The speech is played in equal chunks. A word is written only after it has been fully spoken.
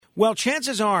Well,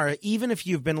 chances are, even if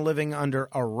you've been living under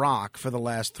a rock for the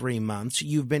last 3 months,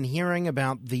 you've been hearing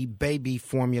about the baby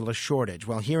formula shortage.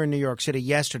 Well, here in New York City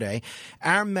yesterday,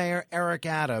 our mayor, Eric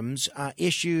Adams,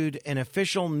 issued an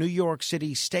official New York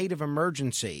City state of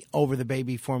emergency over the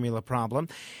baby formula problem.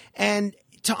 And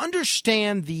to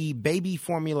understand the baby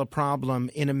formula problem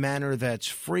in a manner that's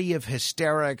free of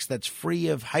hysterics, that's free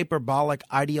of hyperbolic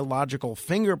ideological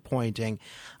finger pointing,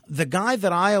 the guy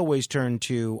that I always turn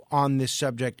to on this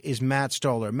subject is Matt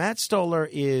Stoller. Matt Stoller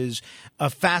is a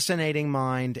fascinating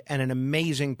mind and an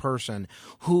amazing person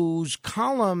whose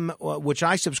column, which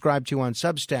I subscribe to on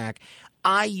Substack,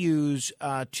 I use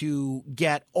to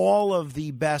get all of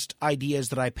the best ideas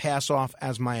that I pass off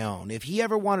as my own. If he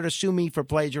ever wanted to sue me for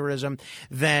plagiarism,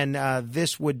 then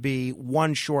this would be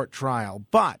one short trial.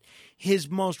 But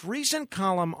his most recent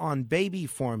column on baby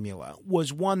formula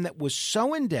was one that was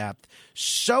so in-depth,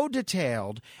 so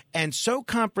detailed, and so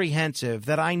comprehensive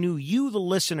that I knew you, the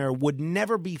listener, would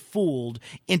never be fooled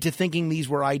into thinking these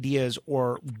were ideas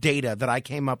or data that I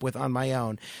came up with on my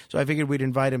own. So I figured we'd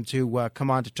invite him to come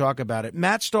on to talk about it.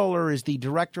 Matt Stoller is the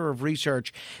Director of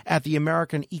Research at the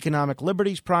American Economic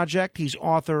Liberties Project. He's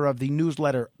author of the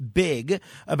newsletter Big,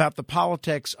 about the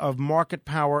politics of market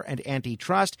power and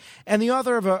antitrust, and the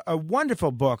author of a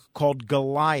wonderful book called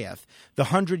Goliath, The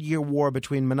 100-Year War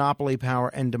Between Monopoly Power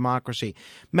and Democracy.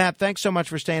 Matt, thanks so much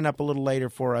for staying up a little later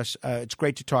for us. It's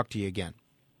great to talk to you again.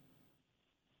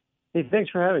 Hey, thanks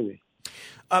for having me.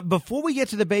 Before we get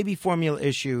to the baby formula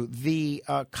issue, the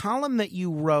column that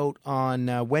you wrote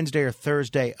on Wednesday or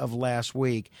Thursday of last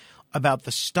week about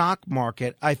the stock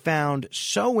market, I found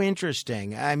so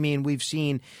interesting. I mean, we've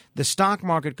seen the stock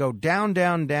market go down,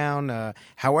 down, down,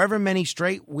 however many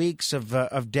straight weeks of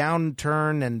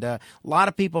downturn, and a lot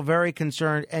of people very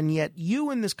concerned. And yet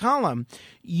you in this column,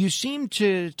 you seem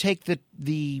to take the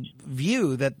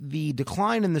view that the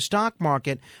decline in the stock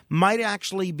market might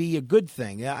actually be a good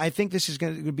thing. I think this is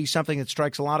going to be something that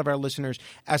strikes a lot of our listeners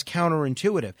as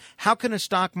counterintuitive. How can a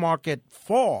stock market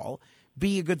fall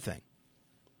be a good thing?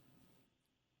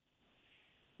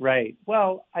 Right.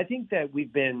 Well, I think that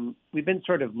we've been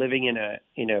sort of living in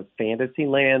a fantasy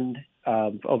land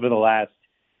over the last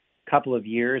couple of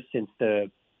years since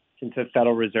the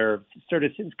Federal Reserve, sort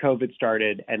of since COVID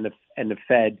started and the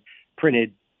Fed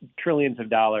printed trillions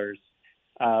of dollars.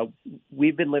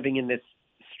 We've been living in this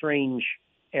strange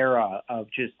era of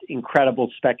just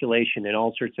incredible speculation in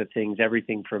all sorts of things,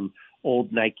 everything from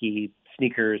old Nike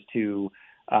sneakers to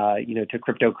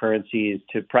cryptocurrencies,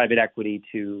 to private equity,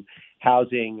 to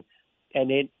housing.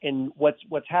 And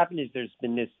what's happened is there's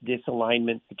been this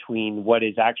disalignment between what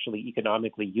is actually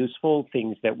economically useful,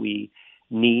 things that we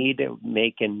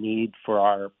make and need for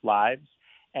our lives,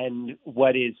 and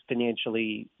what is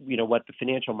financially, what the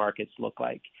financial markets look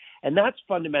like. And that's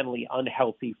fundamentally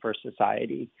unhealthy for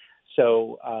society.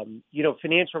 So,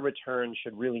 financial return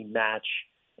should really match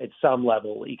at some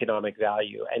level economic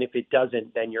value. And if it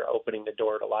doesn't, then you're opening the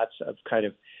door to lots of kind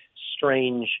of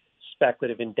strange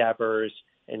speculative endeavors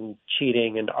and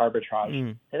cheating and arbitrage.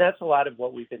 And that's a lot of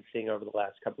what we've been seeing over the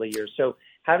last couple of years. So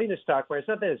having the stock market, it's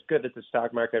not that it's good that the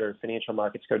stock market or financial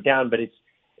markets go down, but it's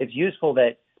useful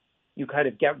that you kind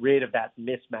of get rid of that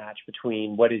mismatch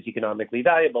between what is economically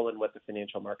valuable and what the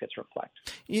financial markets reflect.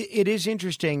 It is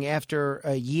interesting. After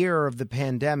a year of the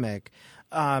pandemic,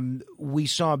 we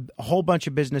saw a whole bunch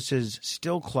of businesses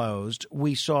still closed.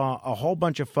 We saw a whole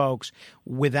bunch of folks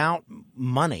without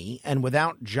money and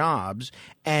without jobs,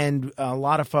 and a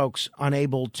lot of folks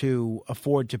unable to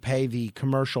afford to pay the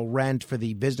commercial rent for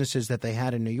the businesses that they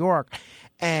had in New York.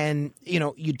 And,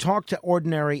 you talk to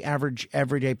ordinary, average,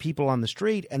 everyday people on the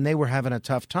street, and they were having a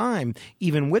tough time,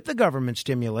 even with the government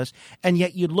stimulus. And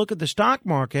yet you'd look at the stock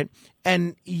market,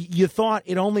 and you thought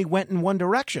it only went in one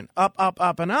direction, up, up,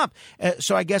 up, and up.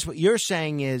 So I guess what you're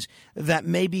saying is that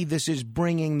maybe this is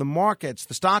bringing the markets,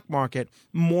 the stock market,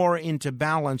 more into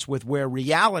balance with where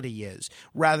reality is,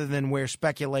 rather than where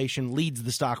speculation leads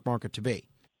the stock market to be.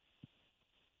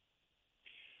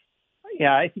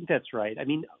 Yeah, I think that's right. I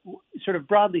mean, sort of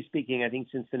broadly speaking, I think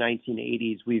since the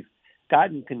 1980s, we've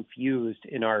gotten confused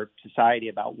in our society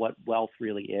about what wealth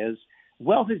really is.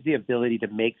 Wealth is the ability to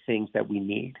make things that we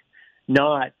need,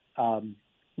 not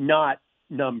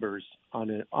numbers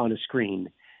on a screen.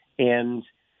 And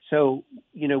so,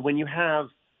 when you have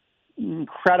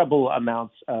incredible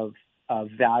amounts of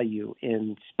value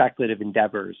in speculative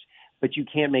endeavors, but you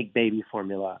can't make baby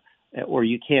formula, or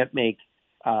you can't make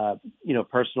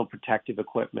personal protective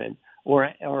equipment, or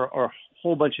a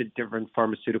whole bunch of different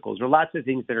pharmaceuticals, or lots of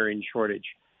things that are in shortage.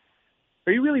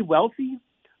 Are you really wealthy,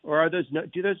 or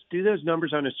do those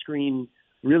numbers on a screen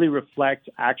really reflect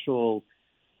actual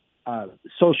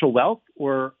social wealth,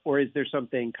 or is there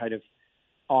something kind of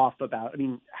off about,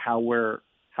 how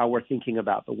we're thinking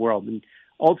about the world? And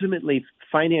ultimately,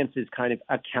 finance is kind of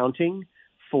accounting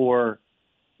for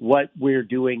what we're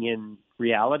doing in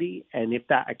reality. And if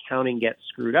that accounting gets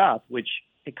screwed up, which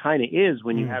it kind of is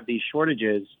when you have these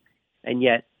shortages, and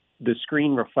yet the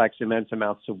screen reflects immense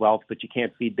amounts of wealth, but you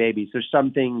can't feed babies. There's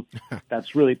something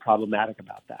that's really problematic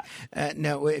about that.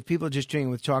 Now, if people are just tuning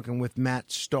with talking with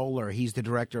Matt Stoller, he's the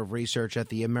director of research at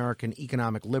the American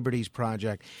Economic Liberties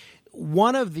Project.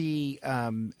 One of the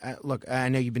look, I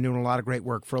know you've been doing a lot of great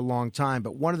work for a long time,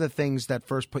 but one of the things that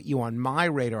first put you on my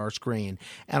radar screen,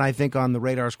 and I think on the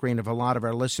radar screen of a lot of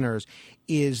our listeners,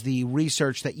 is the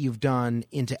research that you've done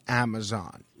into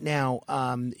Amazon. Now,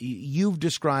 you've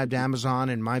described Amazon,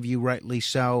 in my view, rightly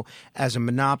so, as a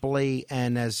monopoly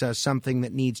and as something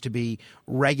that needs to be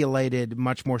regulated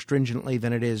much more stringently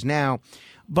than it is now.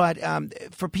 But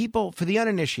for the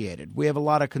uninitiated, we have a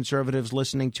lot of conservatives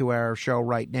listening to our show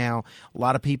right now. A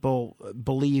lot of people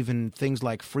believe in things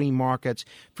like free markets.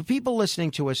 For people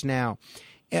listening to us now,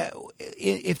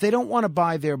 if they don't want to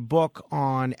buy their book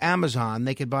on Amazon,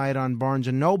 they could buy it on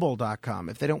barnesandnoble.com.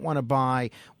 If they don't want to buy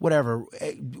whatever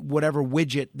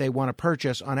widget they want to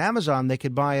purchase on Amazon, they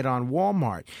could buy it on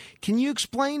Walmart. Can you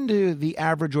explain to the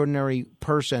average ordinary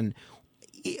person,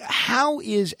 how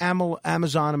is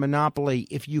Amazon a monopoly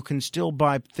if you can still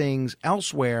buy things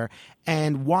elsewhere?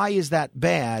 And why is that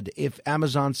bad if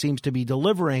Amazon seems to be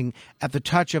delivering at the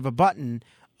touch of a button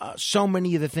so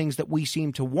many of the things that we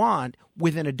seem to want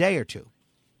within a day or two?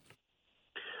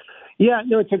 Yeah,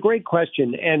 no, it's a great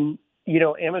question. And,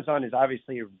 Amazon is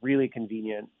obviously really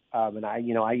convenient. And I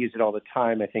use it all the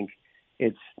time. I think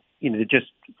it's, just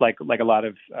like a lot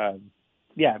of,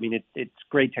 it's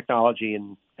great technology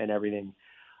and everything.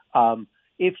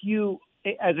 If you,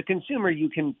 as a consumer,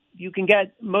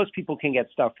 most people can get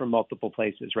stuff from multiple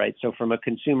places, right? So from a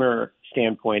consumer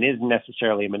standpoint, it isn't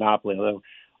necessarily a monopoly, although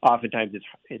oftentimes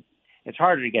it's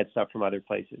harder to get stuff from other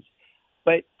places.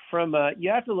 But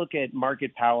you have to look at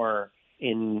market power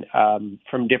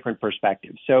from different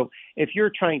perspectives. So if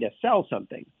you're trying to sell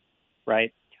something,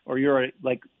 right, or you're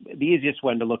like, the easiest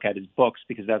one to look at is books,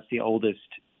 because that's the oldest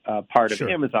part of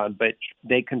Amazon, but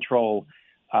they control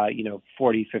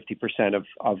 40, 50%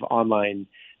 of online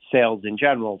sales in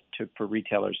general for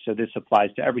retailers. So this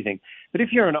applies to everything. But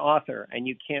if you're an author and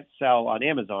you can't sell on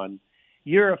Amazon,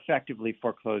 you're effectively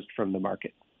foreclosed from the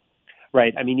market,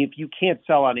 right? If you can't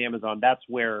sell on Amazon, that's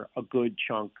where a good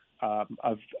chunk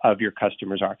of your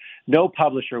customers are. No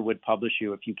publisher would publish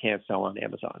you if you can't sell on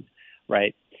Amazon,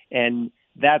 right? And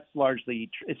that's largely,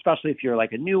 especially if you're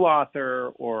like a new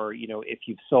author, or, if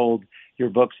you've sold your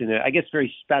books in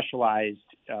very specialized,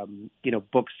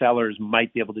 booksellers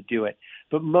might be able to do it.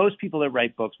 But most people that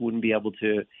write books wouldn't be able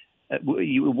to,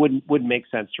 wouldn't make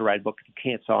sense to write a book if you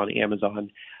can't sell on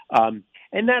Amazon.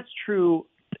 And that's true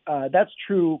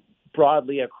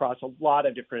broadly across a lot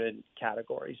of different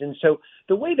categories. And so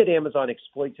the way that Amazon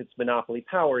exploits its monopoly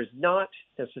power is not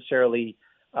necessarily,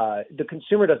 the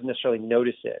consumer doesn't necessarily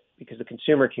notice it, because the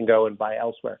consumer can go and buy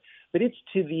elsewhere, but it's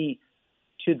to the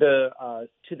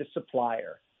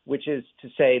supplier, which is to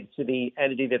say to the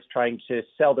entity that's trying to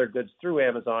sell their goods through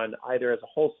Amazon, either as a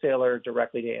wholesaler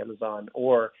directly to Amazon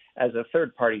or as a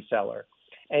third-party seller.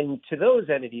 And to those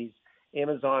entities,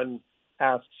 Amazon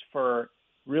asks for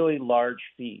really large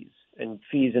fees, and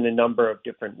fees in a number of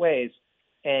different ways.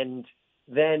 And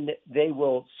then they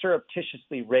will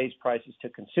surreptitiously raise prices to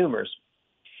consumers.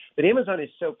 But Amazon is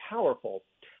so powerful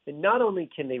that not only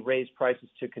can they raise prices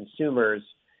to consumers,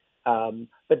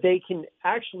 but they can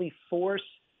actually force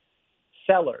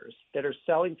sellers that are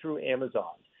selling through Amazon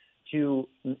to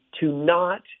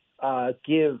not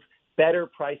give better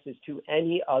prices to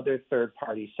any other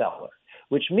third-party seller,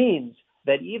 which means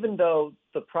that even though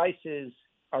the prices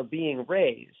are being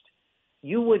raised,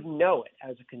 you wouldn't know it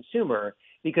as a consumer,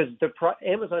 because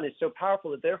Amazon is so powerful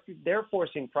that they're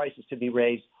forcing prices to be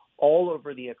raised all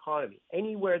over the economy.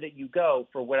 Anywhere that you go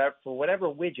for whatever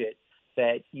widget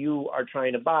that you are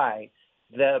trying to buy,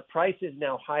 the price is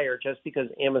now higher just because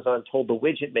Amazon told the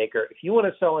widget maker, if you want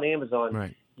to sell on Amazon,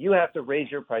 right, you have to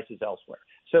raise your prices elsewhere.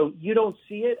 So you don't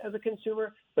see it as a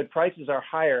consumer, but prices are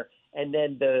higher. and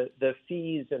then the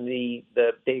fees and they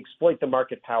exploit the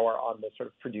market power on the sort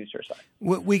of producer side.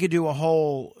 We could do a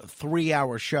whole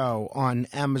 3-hour show on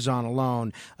Amazon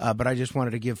alone, but I just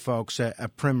wanted to give folks a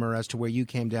primer as to where you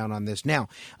came down on this. Now,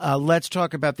 let's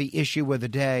talk about the issue of the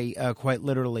day, quite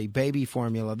literally, baby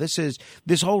formula.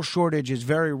 This whole shortage is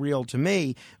very real to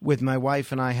me, with my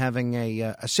wife and I having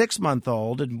a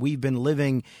 6-month-old, and we've been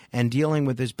living and dealing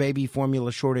with this baby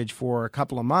formula shortage for a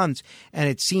couple of months, and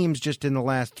it seems just in the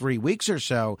last 3 weeks or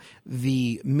so,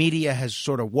 the media has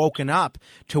sort of woken up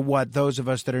to what those of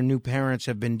us that are new parents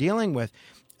have been dealing with.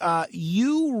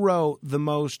 You wrote the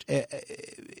most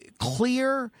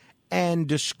clear and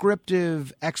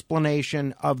descriptive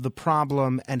explanation of the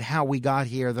problem and how we got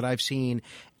here that I've seen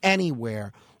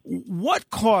anywhere. What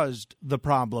caused the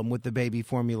problem with the baby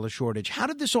formula shortage? How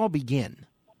did this all begin?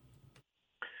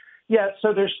 Yeah,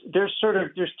 so there's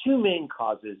two main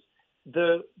causes.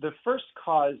 The first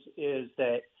cause is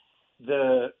that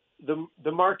the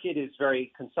market is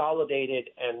very consolidated,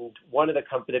 and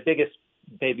the biggest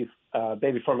baby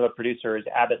formula producer is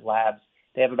Abbott Labs.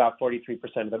 They have about 43%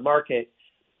 of the market,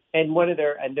 and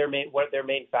their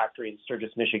main factory in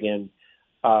Sturgis, Michigan,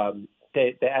 the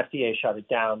FDA shut it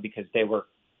down because they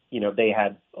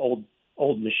had old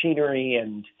machinery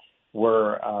and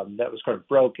that was kind of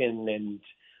broken, and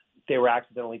they were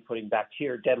accidentally putting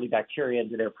deadly bacteria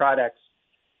into their products.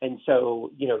 And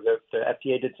so, the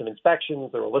FDA did some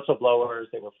inspections. There were whistleblowers.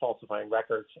 They were falsifying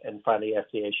records. And finally,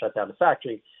 FDA shut down the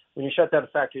factory. When you shut down a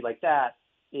factory like that,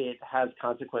 it has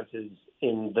consequences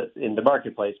in the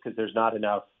marketplace because there's not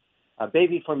enough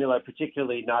baby formula,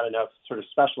 particularly not enough sort of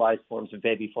specialized forms of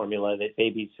baby formula that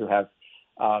babies who have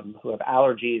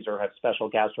allergies or have special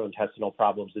gastrointestinal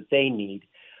problems that they need.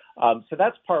 So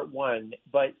that's part one.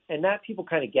 And that people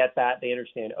kind of get that. They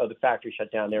understand, the factory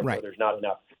shut down, therefore There's not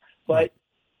enough. But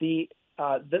the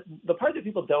part that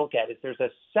people don't get is there's a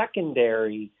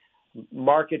secondary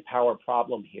market power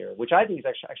problem here, which I think is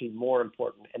actually more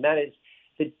important, and that is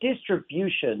the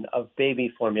distribution of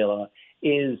baby formula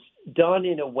is done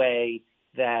in a way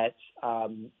that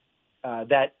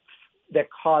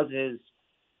causes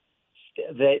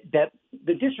that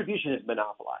the distribution is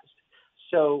monopolized.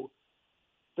 So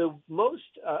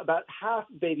about half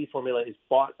baby formula is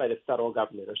bought by the federal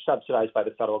government or subsidized by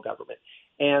the federal government.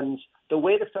 And the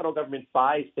way the federal government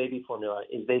buys baby formula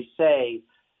is they say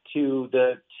to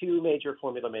the two major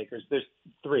formula makers, there's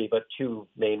three, but two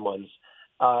main ones,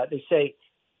 they say,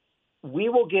 we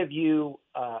will give you,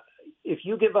 if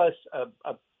you give us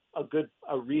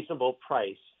a reasonable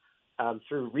price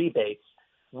through rebates,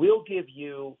 we'll give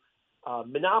you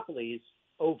monopolies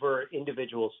over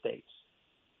individual states.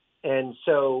 And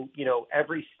so,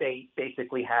 every state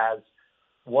basically has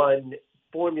one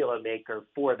formula maker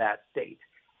for that state.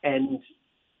 And,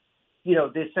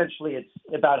 essentially it's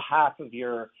about half of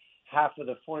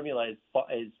the formula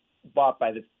is bought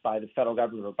by the federal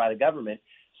government or by the government.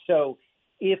 So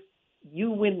if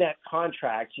you win that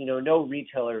contract, no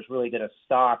retailer is really going to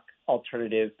stock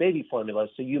alternative baby formula.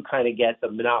 So you kind of get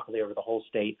the monopoly over the whole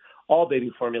state, all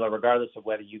baby formula, regardless of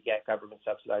whether you get government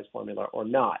subsidized formula or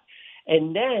not.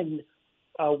 And then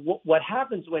what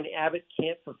happens when Abbott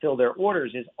can't fulfill their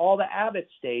orders is all the Abbott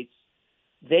states,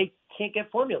 they can't get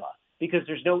formula because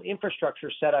there's no infrastructure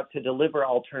set up to deliver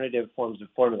alternative forms of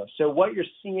formula. So what you're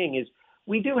seeing is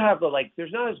we do have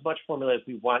there's not as much formula as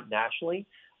we want nationally,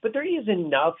 but there is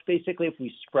enough basically if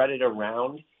we spread it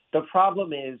around. The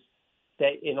problem is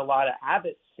that in a lot of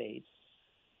Abbott states,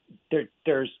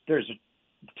 there's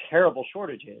terrible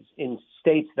shortages. In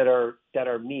states that are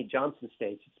Meade Johnson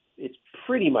states, it's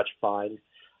pretty much fine.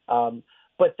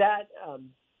 But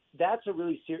that's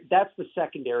the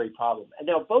secondary problem. And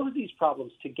now both of these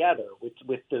problems together with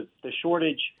the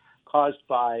shortage caused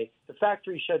by the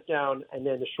factory shutdown and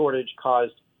then the shortage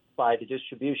caused by the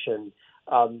distribution,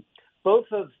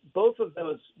 both of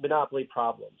those monopoly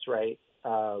problems, right,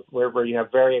 where you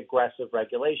have very aggressive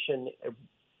regulation,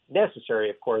 necessary,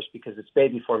 of course, because it's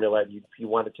baby formula and you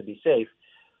want it to be safe,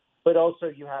 but also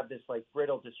you have this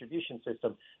brittle distribution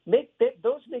system.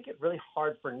 Those make it really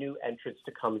hard for new entrants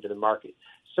to come into the market.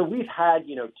 So we've had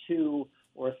 2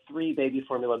 or 3 baby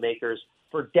formula makers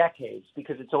for decades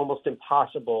because it's almost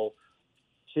impossible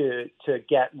to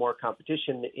get more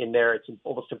competition in there. It's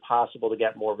almost impossible to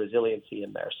get more resiliency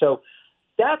in there. So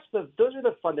those are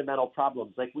the fundamental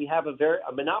problems. We have a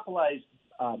monopolized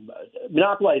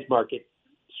market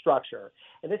structure.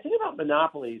 And the thing about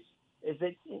monopolies is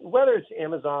that whether it's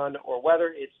Amazon or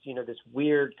whether it's, this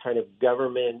weird kind of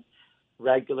government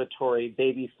regulatory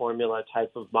baby formula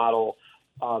type of model,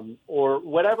 or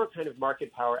whatever kind of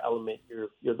market power element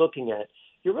you're looking at,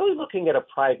 you're really looking at a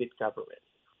private government,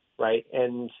 right?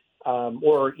 And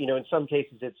or in some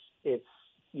cases it's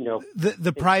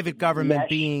the private government mesh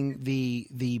being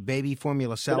the baby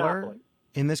formula seller monopoly.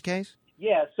 in this case.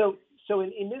 Yeah. So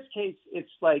in this case,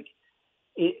 it's like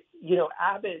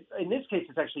Abbott. In this case,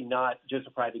 it's actually not just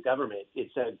a private government.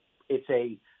 It's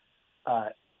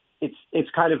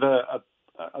kind of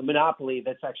a monopoly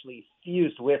that's actually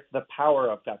fused with the power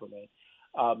of government.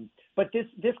 But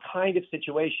this kind of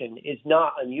situation is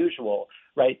not unusual,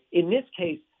 right? In this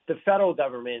case, the federal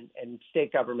government and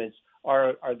state governments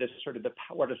are the sort of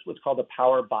what's called the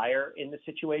power buyer in the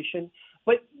situation.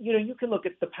 But you can look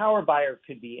at the power buyer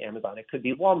could be Amazon, it could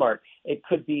be Walmart, it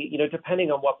could be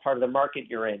depending on what part of the market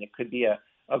you're in, it could be a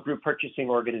group purchasing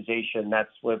organization. That's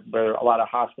where a lot of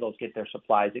hospitals get their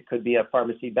supplies. It could be a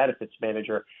pharmacy benefits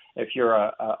manager if you're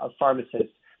a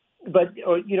pharmacist. But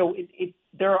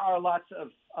there are lots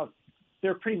of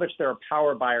there are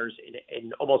power buyers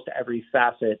in almost every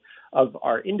facet of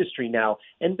our industry now.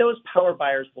 And those power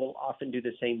buyers will often do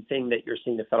the same thing that you're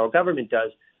seeing the federal government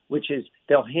does, which is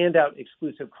they'll hand out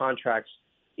exclusive contracts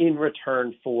in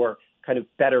return for kind of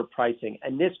better pricing.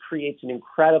 And this creates an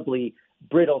incredibly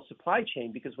brittle supply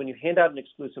chain, because when you hand out an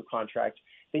exclusive contract,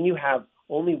 then you have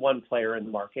only one player in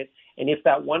the market. And if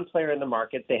that one player in the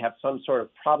market, they have some sort of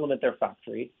problem at their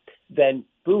factory, then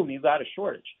boom, you got a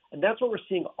shortage. And that's what we're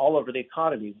seeing all over the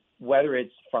economy, whether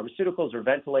it's pharmaceuticals or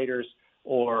ventilators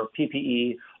or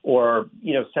PPE or,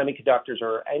 semiconductors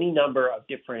or any number of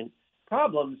different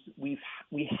problems we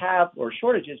have, or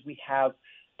shortages we have.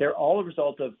 They're all a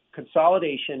result of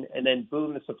consolidation, and then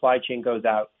boom, the supply chain goes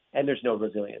out and there's no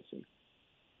resiliency.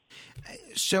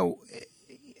 So,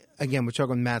 again, we're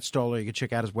talking with Matt Stoller. You can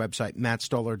check out his website,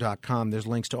 mattstoller.com. There's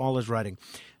links to all his writing.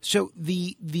 So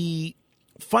the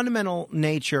fundamental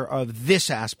nature of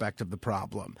this aspect of the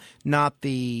problem, not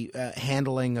the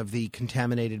handling of the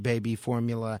contaminated baby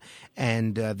formula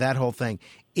and that whole thing,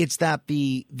 it's that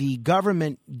the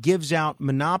government gives out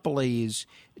monopolies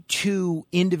to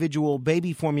individual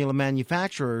baby formula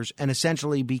manufacturers and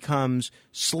essentially becomes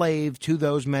slave to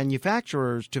those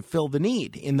manufacturers to fill the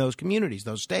need in those communities,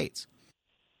 those states.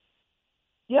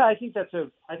 Yeah, I think that's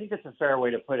a fair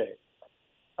way to put it.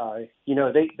 The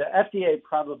FDA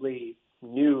probably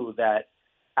knew that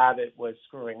Abbott was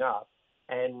screwing up,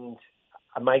 and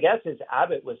my guess is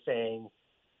Abbott was saying,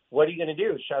 "What are you going to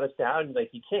do? Shut us down? Like,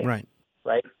 you can't."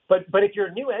 Right. But if you're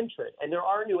a new entrant, and there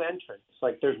are new entrants,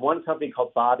 like there's one company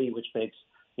called Bobby, which makes,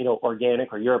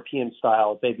 organic or European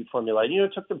style baby formula. And,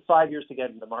 it took them 5 years to get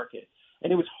into the market,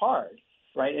 and it was hard.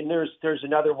 Right. And there's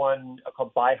another one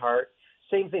called ByHeart.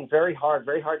 Same thing. Very hard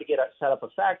to set up a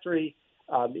factory.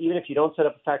 Even if you don't set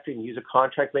up a factory and use a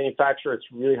contract manufacturer, it's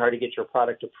really hard to get your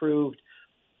product approved.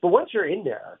 But once you're in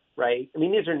there, right? I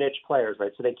mean, these are niche players,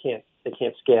 right? So they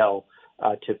can't scale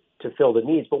to fill the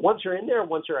needs. But once you're in there,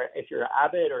 if you're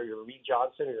Abbott or you're Reed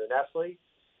Johnson or you're Nestle,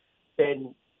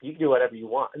 then you can do whatever you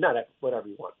want. Not whatever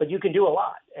you want, but you can do a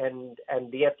lot. And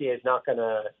the FDA is not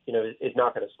gonna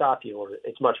stop you, or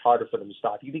it's much harder for them to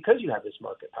stop you because you have this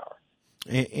market power.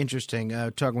 Interesting.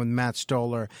 Talking with Matt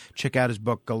Stoller. Check out his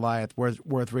book, Goliath,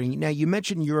 worth reading. Now, you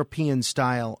mentioned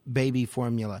European-style baby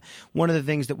formula. One of the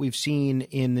things that we've seen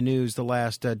in the news the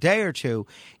last day or two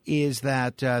is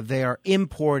that they are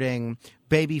importing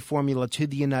baby formula to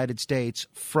the United States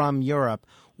from Europe.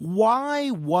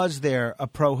 Why was there a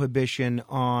prohibition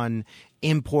on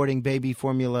importing baby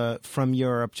formula from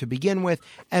Europe to begin with?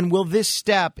 And will this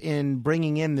step in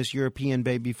bringing in this European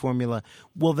baby formula,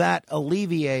 will that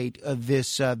alleviate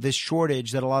this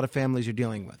shortage that a lot of families are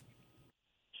dealing with?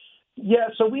 Yeah,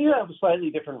 so we have slightly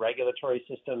different regulatory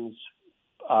systems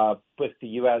with the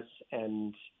U.S.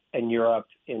 and Europe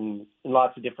in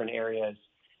lots of different areas.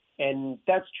 And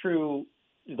that's true,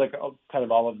 like kind of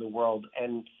all over the world.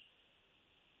 And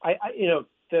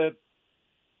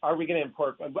are we going to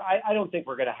import? I don't think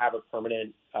we're going to have a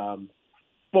permanent.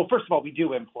 Well, first of all, we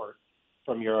do import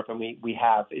from Europe, and we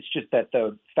have. It's just that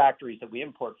the factories that we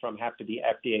import from have to be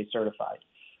FDA certified,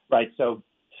 right? So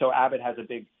Abbott has a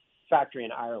big factory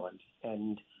in Ireland,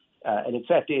 and it's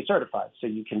FDA certified, so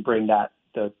you can bring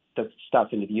the stuff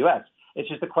into the U.S. It's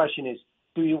just the question is,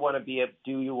 do you want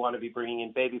to be bringing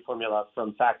in baby formula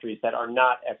from factories that are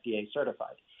not FDA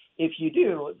certified? If you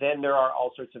do, then there are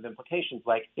all sorts of implications.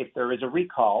 Like if there is a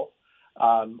recall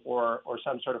or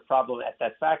some sort of problem at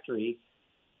that factory,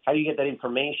 how do you get that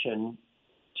information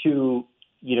to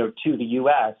the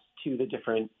U.S., to the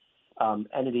different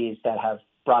entities that have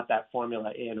brought that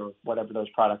formula in or whatever those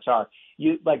products are?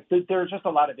 There's just a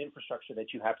lot of infrastructure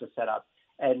that you have to set up,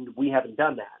 and we haven't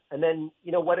done that. And then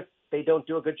what if they don't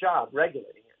do a good job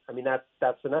regulating it? I mean,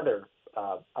 that's another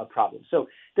a problem. So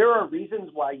there are reasons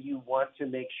why you want to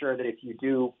make sure that if you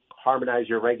do harmonize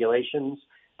your regulations,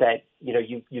 that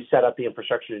you set up the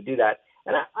infrastructure to do that.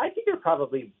 And I think there are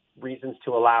probably reasons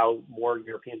to allow more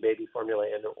European baby formula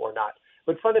in or not.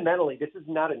 But fundamentally, this is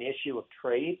not an issue of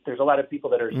trade. There's a lot of people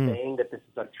that are saying that this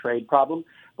is a trade problem.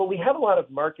 But we have a lot of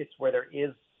markets where there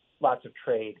is lots of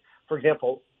trade. For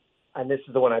example, and this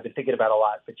is the one I've been thinking about a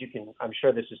lot, but I'm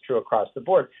sure this is true across the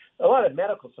board. A lot of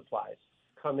medical supplies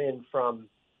come in from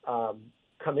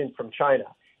China.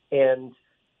 And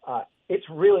it's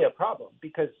really a problem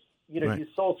because right. You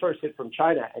sole source it from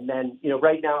China, and then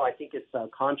right now I think it's a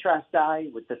contrast dye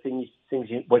with the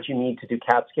what you need to do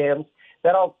CAT scans. A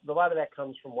lot of that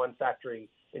comes from one factory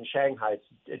in Shanghai. It's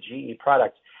a GE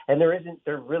product, and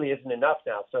there really isn't enough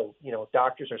now. So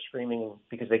doctors are screaming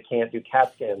because they can't do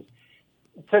CAT scans.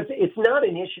 So it's not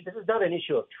an issue. This is not an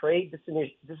issue of trade. This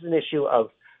is an issue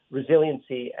of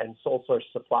resiliency and sole source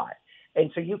supply.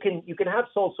 And so you can have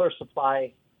sole source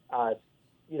supply,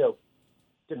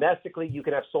 domestically. You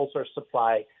can have sole source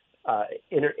supply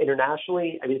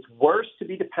internationally. I mean, it's worse to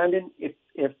be dependent if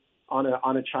on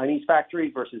a Chinese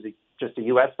factory versus just a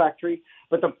U.S. factory.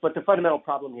 But the fundamental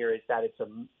problem here is that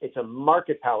it's a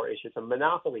market power issue. It's a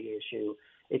monopoly issue.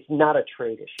 It's not a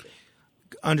trade issue.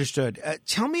 Understood.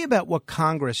 Tell me about what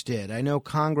Congress did. I know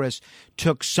Congress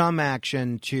took some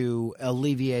action to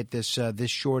alleviate this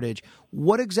shortage.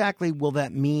 What exactly will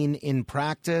that mean in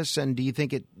practice, and do you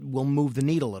think it will move the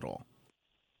needle at all?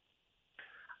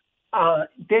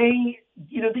 They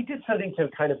did something to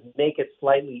kind of make it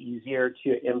slightly easier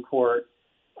to import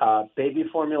baby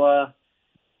formula,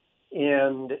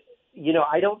 and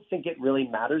I don't think it really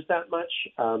matters that much.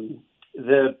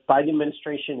 The Biden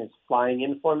administration is flying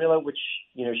in formula, which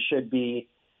should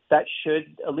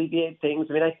alleviate things.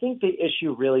 I mean, I think the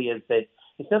issue really is that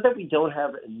it's not that we don't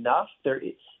have enough.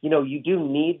 You do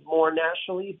need more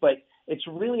nationally, but it's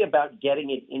really about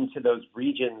getting it into those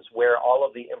regions where all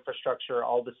of the infrastructure,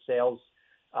 all the sales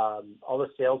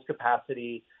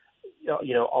capacity,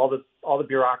 all the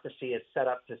bureaucracy is set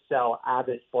up to sell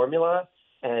Abbott formula,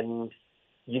 and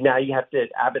now you have to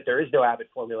Abbott. There is no Abbott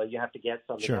formula. You have to get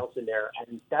something else in there,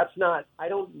 and that's not. I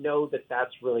don't know that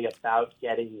that's really about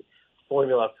getting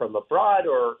formula from abroad,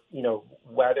 or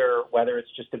whether it's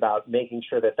just about making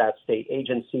sure that state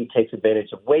agency takes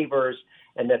advantage of waivers,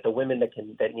 and that the women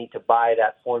that need to buy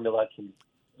that formula can,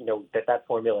 that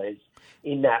formula is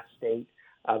in that state.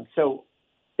 So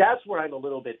that's where I'm a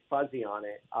little bit fuzzy on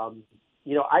it.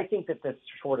 I think that this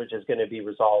shortage is going to be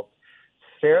resolved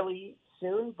fairly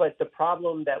soon, but the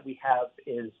problem that we have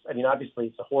is, obviously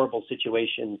it's a horrible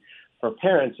situation for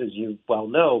parents, as you well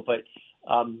know, but,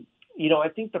 I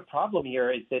think the problem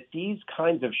here is that these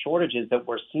kinds of shortages that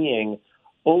we're seeing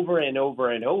over and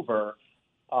over and over,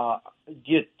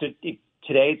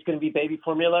 today it's going to be baby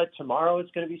formula, tomorrow it's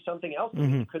going to be something else.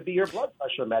 Mm-hmm. It could be your blood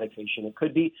pressure medication. It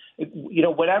could be,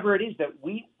 whatever it is, that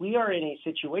we are in a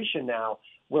situation now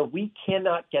where we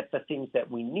cannot get the things that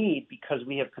we need because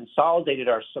we have consolidated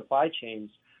our supply chains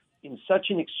in such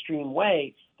an extreme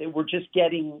way that we're just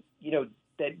getting,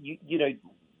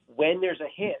 when there's a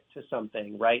hit to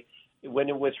something, right? When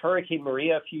it was Hurricane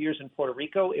Maria a few years in Puerto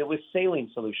Rico, it was saline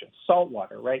solution, salt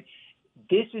water, right?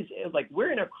 This is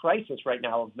we're in a crisis right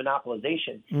now of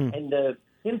monopolization, and the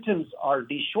symptoms are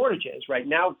these shortages. Right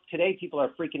now, today, people are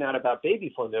freaking out about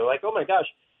baby formula. They're like, oh my gosh,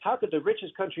 how could the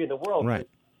richest country in the world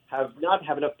not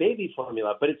have enough baby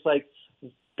formula? But it's like,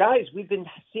 guys, we've been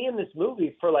seeing this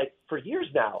movie for years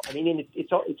now.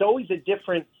 It's always a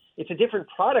different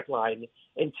product line,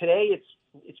 and today it's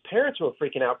parents who are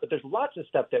freaking out, but there's lots of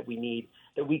stuff that we need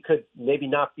that we could maybe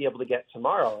not be able to get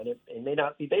tomorrow, and it may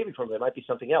not be baby formula. It might be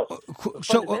something else.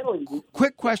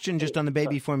 Quick question just on the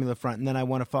baby formula front, and then I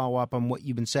want to follow up on what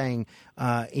you've been saying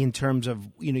in terms of,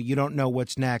 you don't know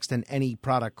what's next, and any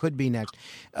product could be next.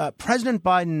 President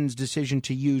Biden's decision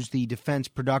to use the Defense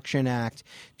Production Act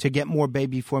to get more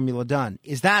baby formula done,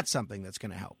 is that something that's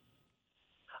going to help?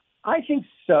 I think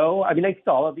so. I think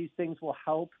all of these things will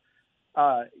help.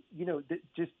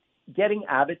 Just getting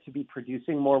Abbott to be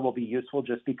producing more will be useful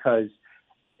just because,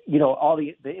 all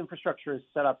the infrastructure is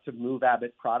set up to move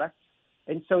Abbott products.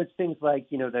 And so it's things like,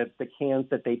 the cans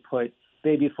that they put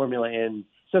baby formula in.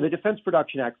 So the Defense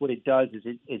Production Act, what it does is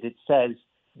it says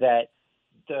that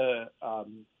the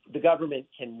government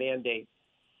can mandate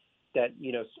that,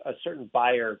 a certain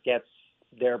buyer gets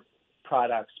their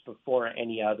products before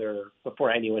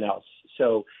anyone else.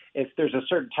 So if there's a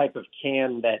certain type of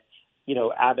can that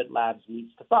Abbott Labs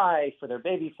needs to buy for their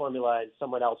baby formula, and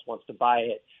someone else wants to buy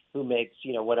it who makes,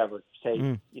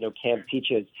 canned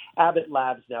peaches, Abbott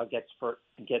Labs now gets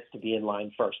to be in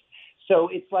line first. So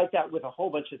it's like that with a whole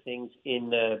bunch of things in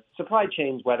the supply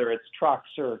chains, whether it's trucks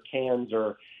or cans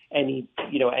or any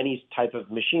type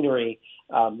of machinery.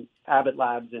 Abbott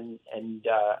Labs and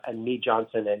Mead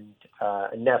Johnson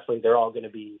and Nestle, they're all going to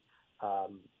be,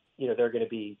 they're going to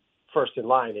be first in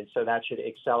line, and so that should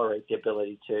accelerate the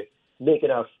ability to make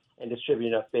enough and distribute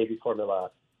enough baby formula,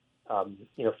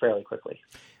 fairly quickly.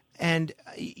 And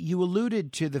you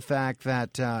alluded to the fact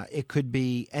that it could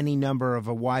be any number of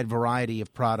a wide variety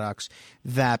of products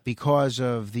that, because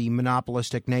of the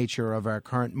monopolistic nature of our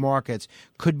current markets,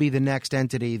 could be the next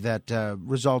entity that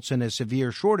results in a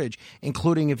severe shortage,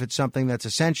 including if it's something that's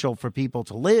essential for people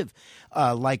to live,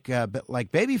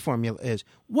 like baby formula is.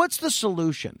 What's the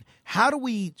solution? How do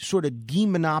we sort of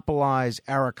demonopolize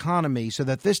our economy so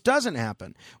that this doesn't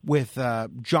happen with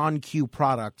John Q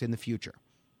product in the future?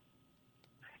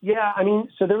 Yeah,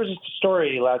 so there was a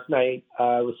story last night.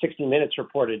 With 60 Minutes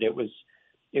reported it was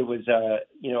a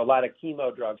lot of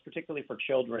chemo drugs, particularly for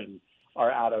children,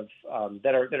 are out of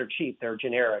that are cheap. They're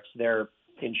generics. They're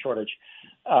in shortage.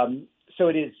 So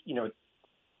it is,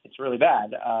 it's really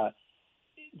bad.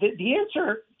 The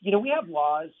answer, we have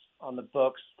laws on the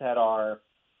books that are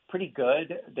pretty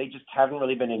good. They just haven't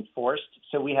really been enforced.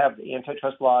 So we have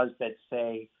antitrust laws that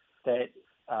say that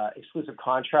exclusive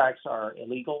contracts are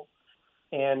illegal.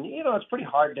 And, it's pretty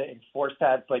hard to enforce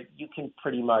that, but you can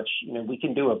pretty much, we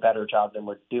can do a better job than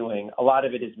we're doing. A lot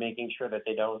of it is making sure that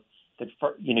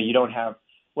you don't have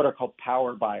what are called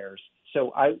power buyers.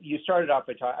 So you started off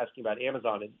by asking about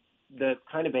Amazon, and the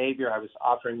kind of behavior I was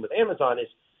offering with Amazon is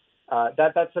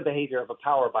that's the behavior of a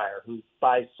power buyer who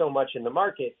buys so much in the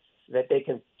market that they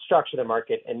can structure the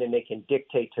market and then they can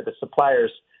dictate to the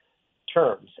suppliers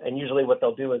terms. And usually what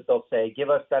they'll do is they'll say, give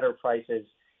us better prices,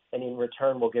 and in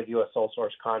return, we'll give you a sole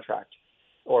source contract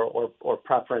or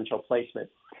preferential placement.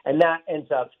 And that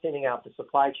ends up thinning out the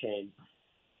supply chain.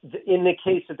 In the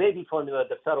case of baby formula,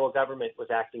 the federal government was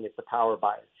acting as the power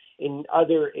buyer. In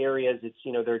other areas, it's,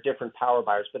 there are different power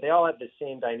buyers, but they all have the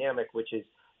same dynamic, which is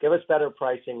give us better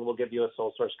pricing, we'll give you a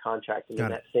sole source contract, and then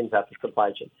that thins out the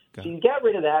supply chain. So you get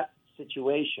rid of that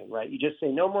situation, right? You just say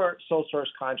no more sole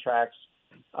source contracts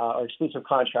or exclusive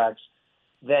contracts,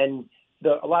 then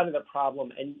a lot of the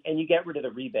problem, and you get rid of the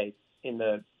rebates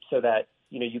so that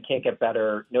you can't get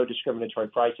better, no discriminatory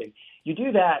pricing. You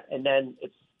do that, and then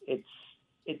it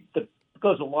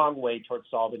goes a long way towards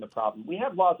solving the problem. We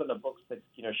have laws on the books that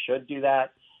should do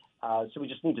that, so we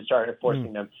just need to start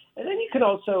enforcing them. And then you can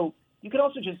also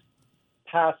just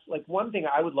pass, like, one thing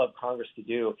I would love Congress to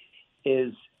do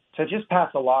is to just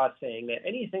pass a law saying that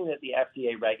anything that the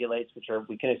FDA regulates,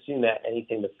 we can assume that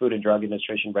anything the Food and Drug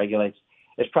Administration regulates,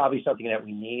 it's probably something that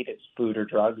we need. It's food or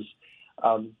drugs.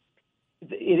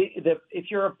 If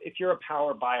you're a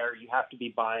power buyer, you have to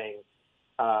be buying.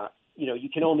 You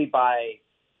can only buy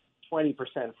 20%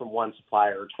 from one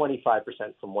supplier or 25%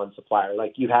 from one supplier.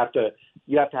 Like you have to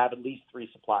have at least 3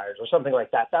 suppliers or something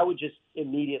like that. That would just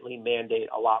immediately mandate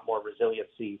a lot more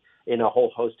resiliency in a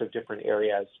whole host of different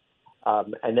areas,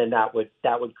 and then that would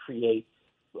create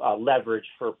leverage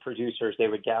for producers. They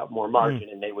would get more margin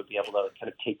and they would be able to kind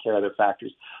of take care of their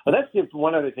factories. Well, that's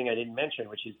one other thing I didn't mention,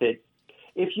 which is that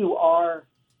if you are,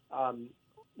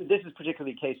 this is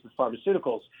particularly the case with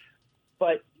pharmaceuticals,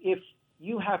 but if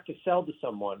you have to sell to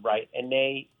someone, right, and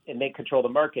they control the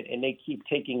market and they keep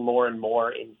taking more and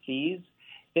more in fees,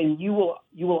 then you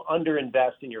will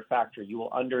underinvest in your factory. You will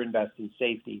underinvest in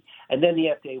safety. And then the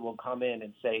FDA will come in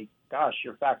and say, gosh,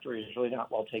 your factory is really not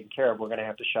well taken care of. We're going to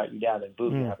have to shut you down, and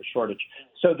boom, you have a shortage.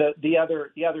 So the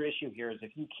other issue here is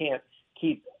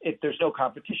if there's no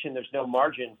competition, there's no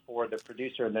margin for the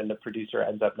producer, and then the producer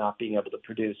ends up not being able to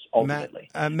produce ultimately.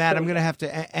 Matt, I'm going to have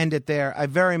to end it there. I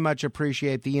very much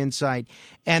appreciate the insight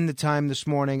and the time this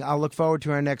morning. I'll look forward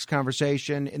to our next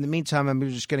conversation. In the meantime, I'm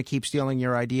just going to keep stealing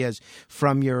your ideas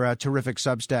from your terrific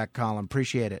Substack column.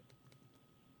 Appreciate it.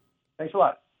 Thanks a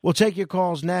lot. We'll take your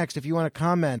calls next if you want to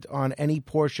comment on any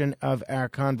portion of our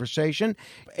conversation.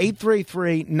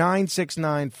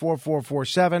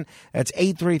 833-969-4447. That's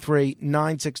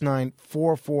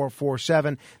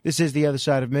 833-969-4447. This is The Other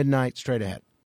Side of Midnight. Straight ahead.